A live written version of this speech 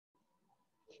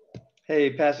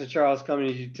Hey, Pastor Charles coming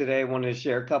to you today. I wanted to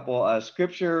share a couple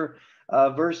scripture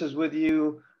verses with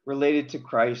you related to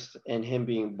Christ and him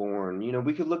being born.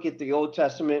 We could look at the Old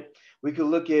Testament, we could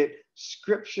look at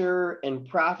scripture and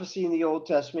prophecy in the Old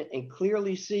Testament and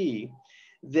clearly see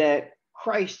that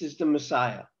Christ is the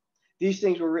Messiah. These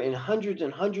things were written hundreds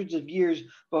and hundreds of years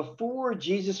before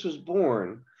Jesus was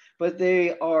born, but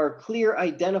they are clear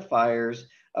identifiers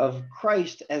of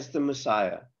Christ as the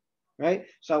Messiah, right?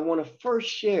 So I want to first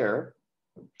share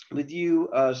with you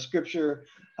scripture,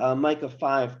 Micah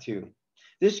 5:2.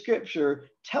 This scripture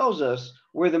tells us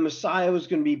where the Messiah was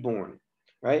going to be born,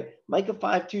 right? Micah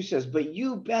 5:2 says, "But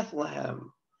you,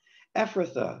 Bethlehem,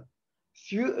 Ephrathah,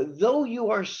 though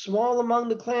you are small among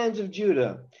the clans of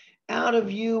Judah, out of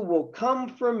you will come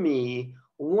from me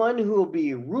one who will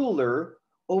be ruler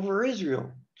over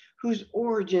Israel, whose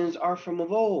origins are from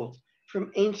of old,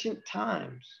 from ancient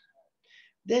times."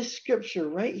 This scripture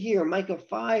right here, Micah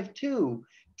 5:2,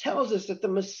 tells us that the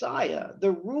Messiah,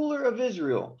 the ruler of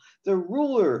Israel, the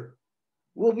ruler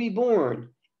will be born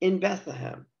in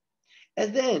Bethlehem.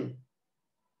 And then,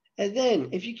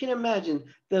 if you can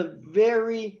imagine, the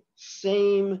very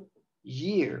same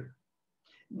year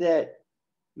that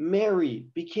Mary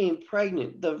became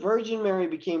pregnant, the Virgin Mary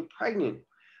became pregnant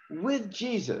with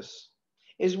Jesus,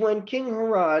 is when King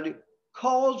Herod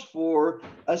calls for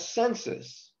a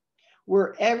census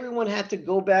where everyone had to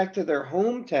go back to their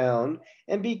hometown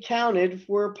and be counted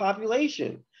for a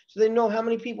population so they know how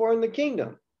many people are in the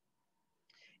kingdom.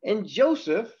 And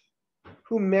Joseph,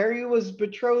 who Mary was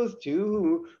betrothed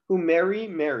to, who Mary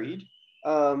married,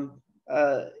 um,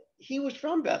 uh, he was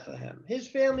from Bethlehem. His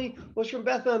family was from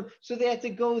Bethlehem, so they had to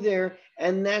go there,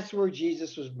 and that's where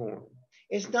Jesus was born.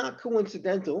 It's not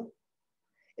coincidental.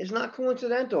 It's not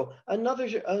coincidental.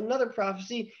 Another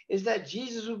prophecy is that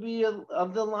Jesus will be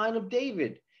of the line of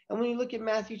David. And when you look at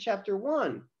Matthew chapter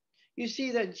 1, you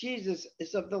see that Jesus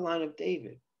is of the line of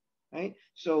David, right?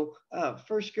 So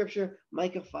first scripture,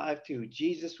 Micah 5:2,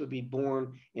 Jesus would be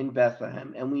born in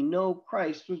Bethlehem. And we know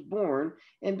Christ was born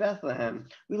in Bethlehem.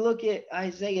 We look at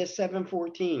Isaiah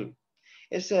 7:14.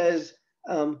 It says,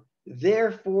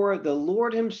 therefore the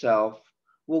Lord himself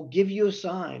will give you a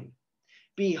sign.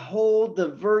 Behold,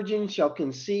 the virgin shall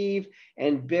conceive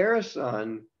and bear a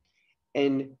son,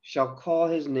 and shall call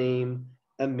his name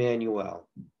Emmanuel.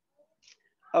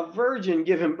 A virgin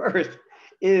giving birth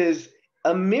is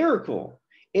a miracle.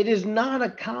 It is not a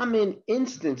common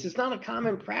instance. It's not a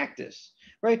common practice,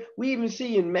 right? We even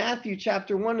see in Matthew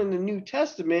chapter 1 in the New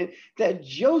Testament that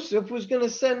Joseph was going to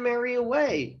send Mary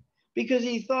away because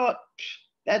he thought,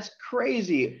 that's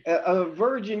crazy. A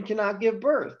virgin cannot give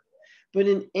birth. But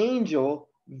an angel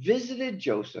visited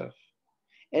Joseph,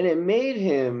 and it made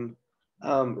him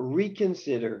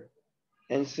reconsider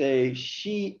and say,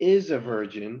 she is a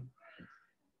virgin.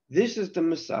 This is the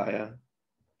Messiah.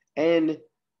 And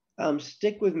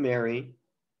stick with Mary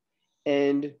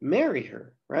and marry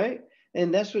her, right?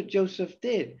 And that's what Joseph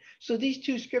did. So these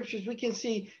two scriptures, we can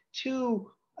see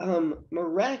two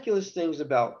miraculous things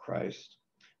about Christ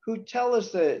who tell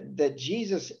us that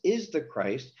Jesus is the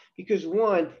Christ because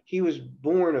one, he was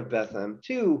born of Bethlehem.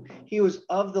 Two, he was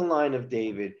of the line of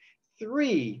David.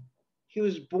 Three, he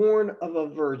was born of a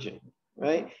virgin,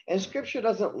 right? And scripture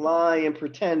doesn't lie and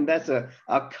pretend that's a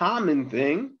common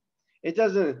thing. It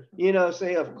doesn't,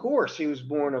 say, of course he was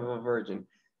born of a virgin.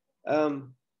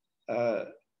 Um, uh,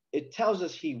 it tells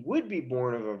us he would be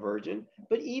born of a virgin,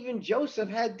 but even Joseph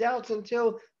had doubts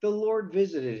until the Lord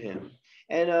visited him.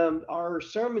 And our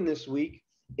sermon this week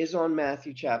is on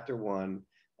Matthew chapter 1.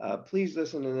 Please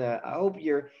listen to that. I hope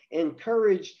you're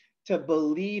encouraged to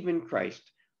believe in Christ.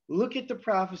 Look at the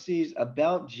prophecies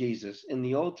about Jesus in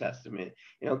the Old Testament,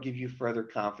 and it'll give you further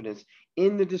confidence.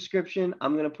 In the description,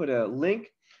 I'm going to put a link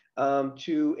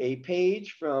to a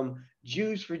page from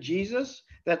Jews for Jesus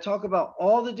that talk about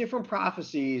all the different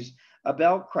prophecies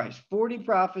about Christ, 40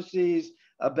 prophecies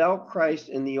about Christ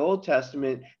in the Old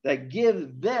Testament that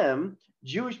give them,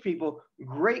 Jewish people,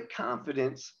 great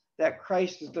confidence that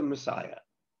Christ is the Messiah.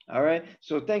 All right.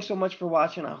 So thanks so much for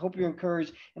watching. I hope you're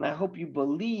encouraged and I hope you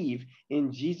believe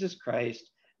in Jesus Christ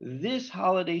this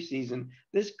holiday season,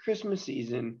 this Christmas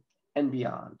season, and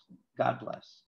beyond. God bless.